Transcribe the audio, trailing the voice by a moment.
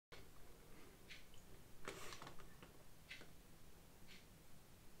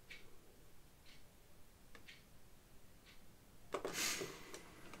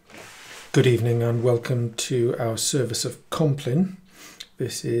Good evening and welcome to our service of Compline.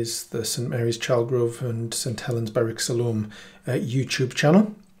 This is the St Mary's Chalgrove and St Helens Berwick Siloam YouTube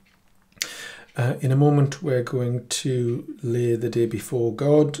channel. In a moment we're going to lay the day before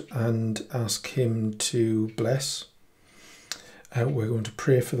God and ask Him to bless. We're going to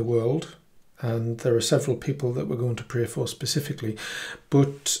pray for the world, and there are several people that we're going to pray for specifically.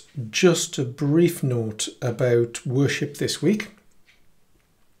 But just a brief note about worship this week.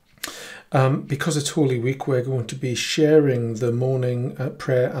 Because it's Holy Week, we're going to be sharing the morning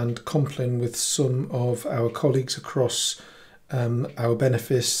prayer and compline with some of our colleagues across our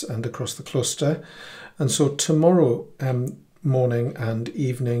benefice and across the cluster. And so tomorrow morning and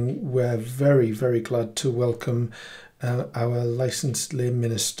evening, we're very, very glad to welcome our licensed lay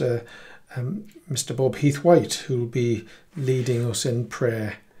minister, Mr. Bob Heath-White, who will be leading us in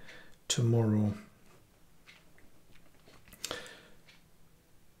prayer tomorrow.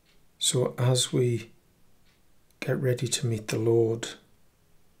 So as we get ready to meet the Lord,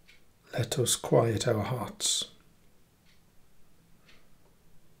 let us quiet our hearts.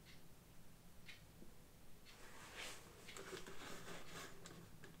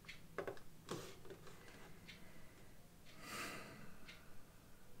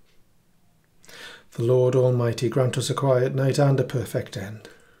 The Lord Almighty grant us a quiet night and a perfect end.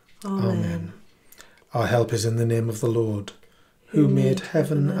 Amen. Amen. Our help is in the name of the Lord, who made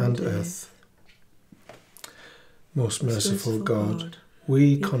heaven and earth. Most merciful God,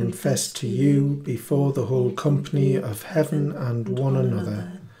 we confess to you before the whole company of heaven and one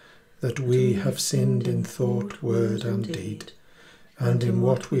another that we have sinned in thought, word and deed, and in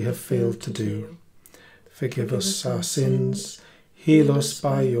what we have failed to do. Forgive us our sins, heal us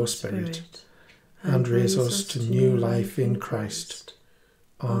by your Spirit, and raise us to new life in Christ.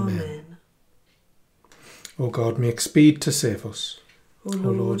 Amen. O God, make speed to save us. O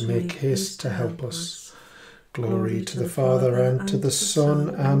Lord, make haste to help us. Glory to the Father, and to the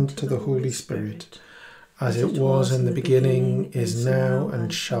Son, and to the Holy Spirit, as it was in the beginning, is now,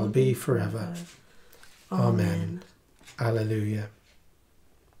 and shall be forever. Amen. Alleluia.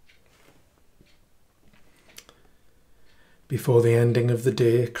 Before the ending of the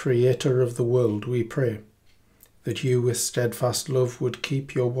day, Creator of the world, we pray that you with steadfast love would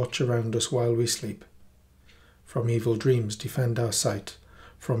keep your watch around us while we sleep. From evil dreams defend our sight,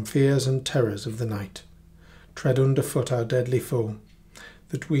 from fears and terrors of the night. Tread underfoot our deadly foe,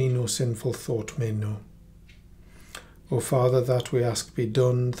 that we no sinful thought may know. O Father, that we ask be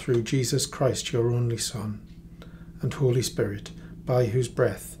done through Jesus Christ, your only Son, and Holy Spirit, by whose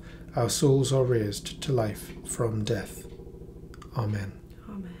breath our souls are raised to life from death. Amen.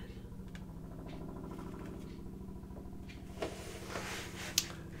 Amen.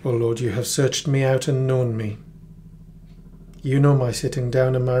 O Lord, you have searched me out and known me. You know my sitting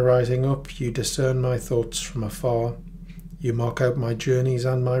down and my rising up. You discern my thoughts from afar. You mark out my journeys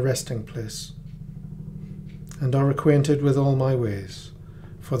and my resting place, and are acquainted with all my ways.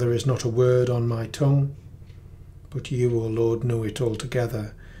 For there is not a word on my tongue, but you, O Lord, know it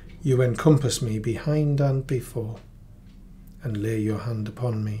altogether. You encompass me behind and before, and lay your hand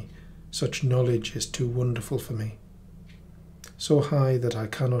upon me. Such knowledge is too wonderful for me, so high that I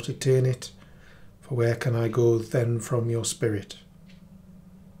cannot attain it. For where can I go then from your Spirit?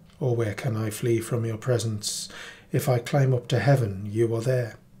 Or where can I flee from your presence? If I climb up to heaven, you are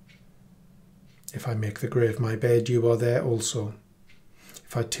there. If I make the grave my bed, you are there also.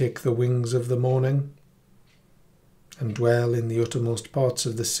 If I take the wings of the morning and dwell in the uttermost parts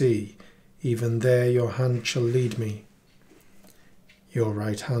of the sea, even there your hand shall lead me. Your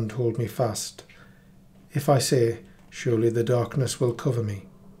right hand hold me fast. If I say, surely the darkness will cover me,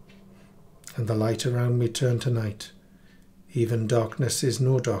 and the light around me turn to night, even darkness is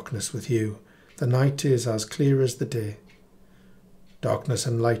no darkness with you. The night is as clear as the day. Darkness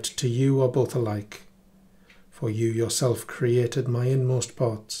and light to you are both alike, for you yourself created my inmost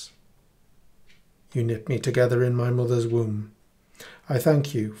parts. You knit me together in my mother's womb. I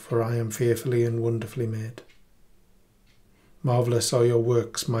thank you, for I am fearfully and wonderfully made. Marvellous are your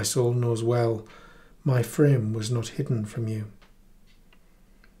works, my soul knows well. My frame was not hidden from you,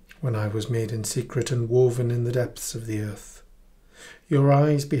 when I was made in secret and woven in the depths of the earth. Your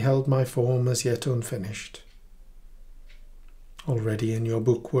eyes beheld my form as yet unfinished. Already in your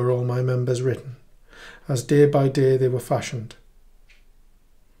book were all my members written, as day by day they were fashioned,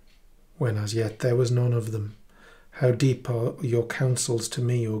 when as yet there was none of them. How deep are your counsels to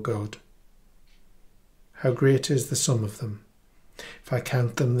me, O God! How great is the sum of them! If I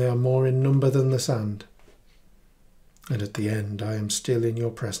count them, they are more in number than the sand. And at the end I am still in your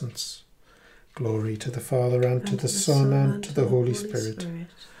presence. Glory to the Father, and to the Son, and to the Holy Spirit,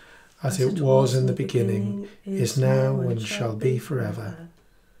 as it was in the beginning, is now, and shall be forever.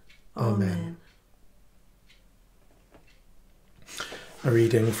 Amen. A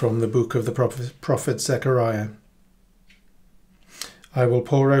reading from the book of the prophet Zechariah. I will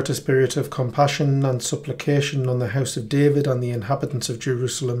pour out a spirit of compassion and supplication on the house of David and the inhabitants of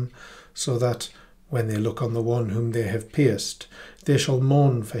Jerusalem, so that, when they look on the one whom they have pierced, they shall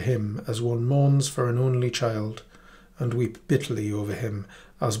mourn for him as one mourns for an only child, and weep bitterly over him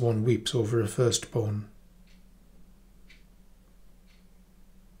as one weeps over a firstborn.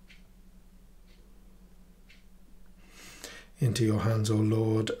 Into your hands, O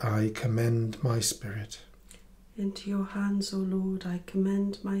Lord, I commend my spirit. Into your hands, O Lord, I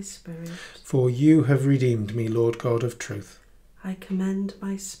commend my spirit. For you have redeemed me, Lord God of truth. I commend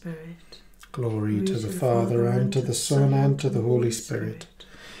my spirit. Glory to the Father, and to the Son, and to the Holy Spirit.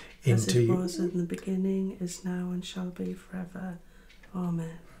 As it was in the beginning, is now, and shall be forever.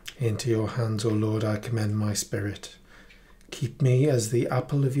 Amen. Into your hands, O Lord, I commend my spirit. Keep me as the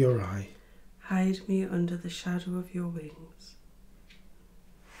apple of your eye. Hide me under the shadow of your wings.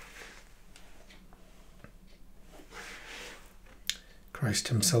 Christ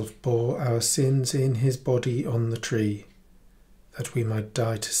himself bore our sins in his body on the tree, that we might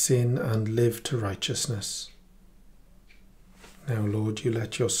die to sin and live to righteousness. Now, Lord, you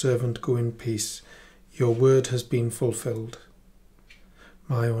let your servant go in peace. Your word has been fulfilled.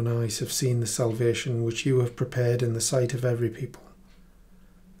 My own eyes have seen the salvation which you have prepared in the sight of every people,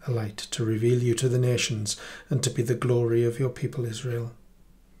 a light to reveal you to the nations and to be the glory of your people Israel.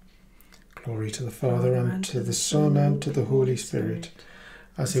 Glory to the Father, and to the Son, and to the Holy Spirit,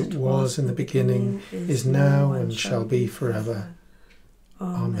 as it was in the beginning, is now, and shall be forever.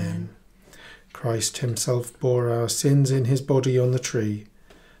 Amen. Christ himself bore our sins in his body on the tree,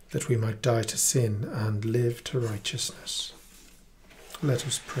 that we might die to sin and live to righteousness. Let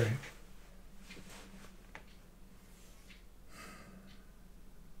us pray.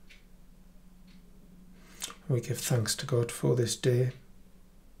 We give thanks to God for this day.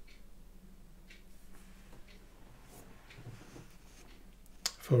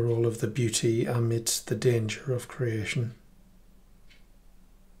 For all of the beauty amidst the danger of creation.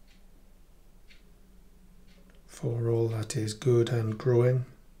 For all that is good and growing.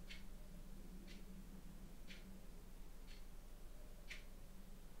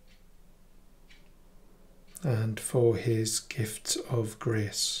 And for his gifts of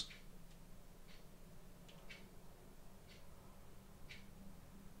grace.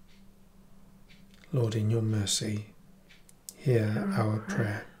 Lord, in your mercy, hear our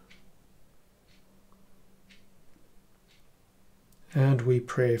prayer. And we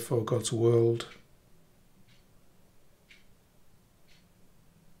pray for God's world,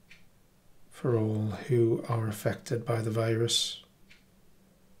 for all who are affected by the virus,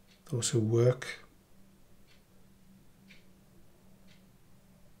 those who work,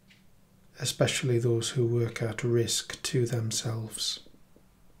 especially those who work at risk to themselves.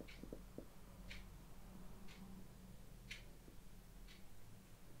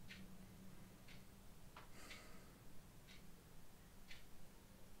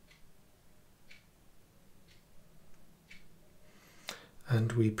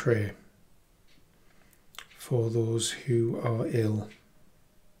 And we pray for those who are ill,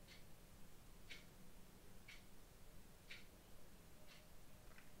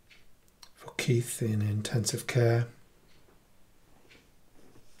 for Keith in intensive care,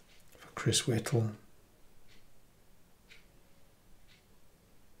 for Chris Whittle,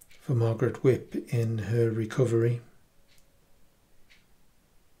 for Margaret Whipp in her recovery,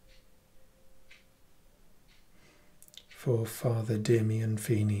 for Father Damien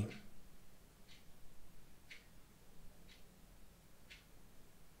Feeney,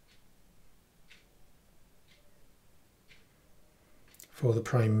 for the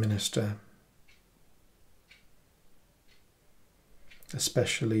Prime Minister,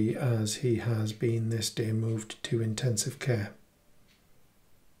 especially as he has been this day moved to intensive care.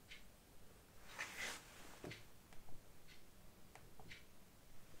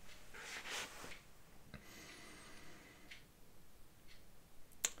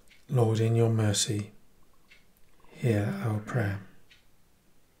 Lord, in your mercy, hear our prayer.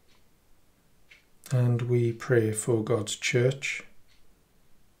 And we pray for God's church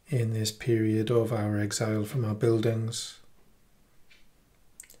in this period of our exile from our buildings,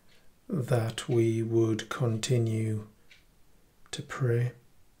 that we would continue to pray,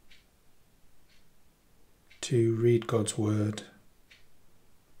 to read God's word,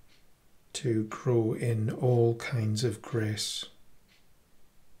 to grow in all kinds of grace,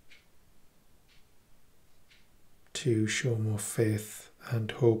 to show more faith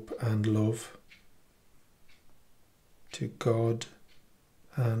and hope and love, to God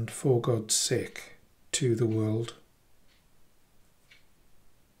and for God's sake to the world.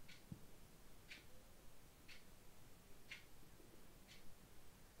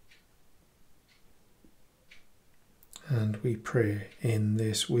 And we pray in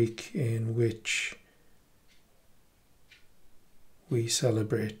this week in which we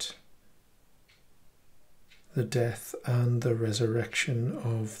celebrate the death and the resurrection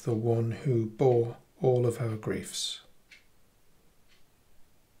of the one who bore all of our griefs.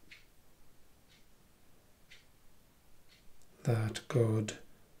 That God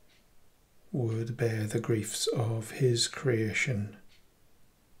would bear the griefs of his creation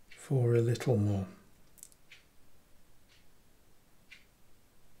for a little more.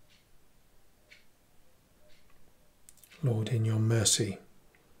 Lord, in your mercy,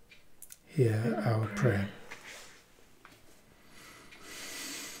 hear our prayer.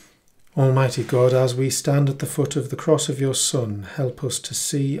 Almighty God, as we stand at the foot of the cross of your Son, help us to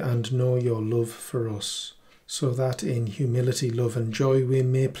see and know your love for us, so that in humility, love and joy we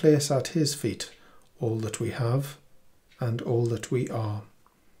may place at his feet all that we have and all that we are.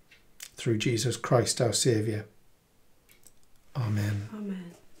 Through Jesus Christ our Saviour. Amen.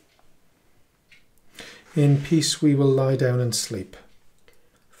 Amen. In peace we will lie down and sleep.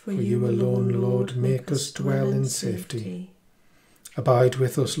 For you alone, Lord, make us dwell in safety. Abide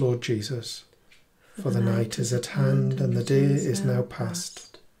with us, Lord Jesus, for the night is at hand and the day is now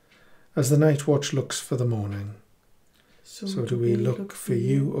past. As the night watch looks for the morning, so do we look for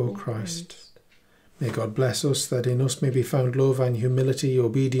you, O Christ. May God bless us, that in us may be found love and humility,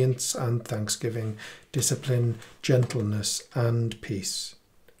 obedience and thanksgiving, discipline, gentleness and peace.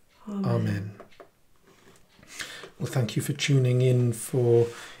 Amen. Well, thank you for tuning in for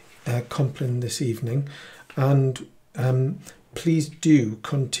Compline this evening, and please do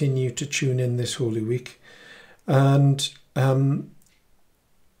continue to tune in this Holy Week. And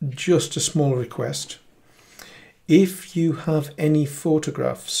just a small request: if you have any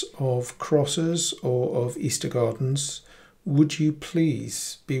photographs of crosses or of Easter gardens, would you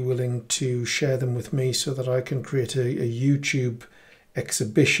please be willing to share them with me so that I can create a YouTube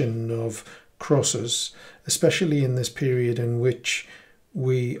exhibition of crosses, especially in this period in which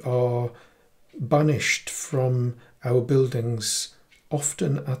we are banished from our buildings,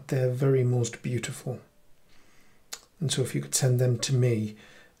 often at their very most beautiful. And so if you could send them to me,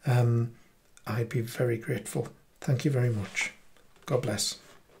 I'd be very grateful. Thank you very much. God bless.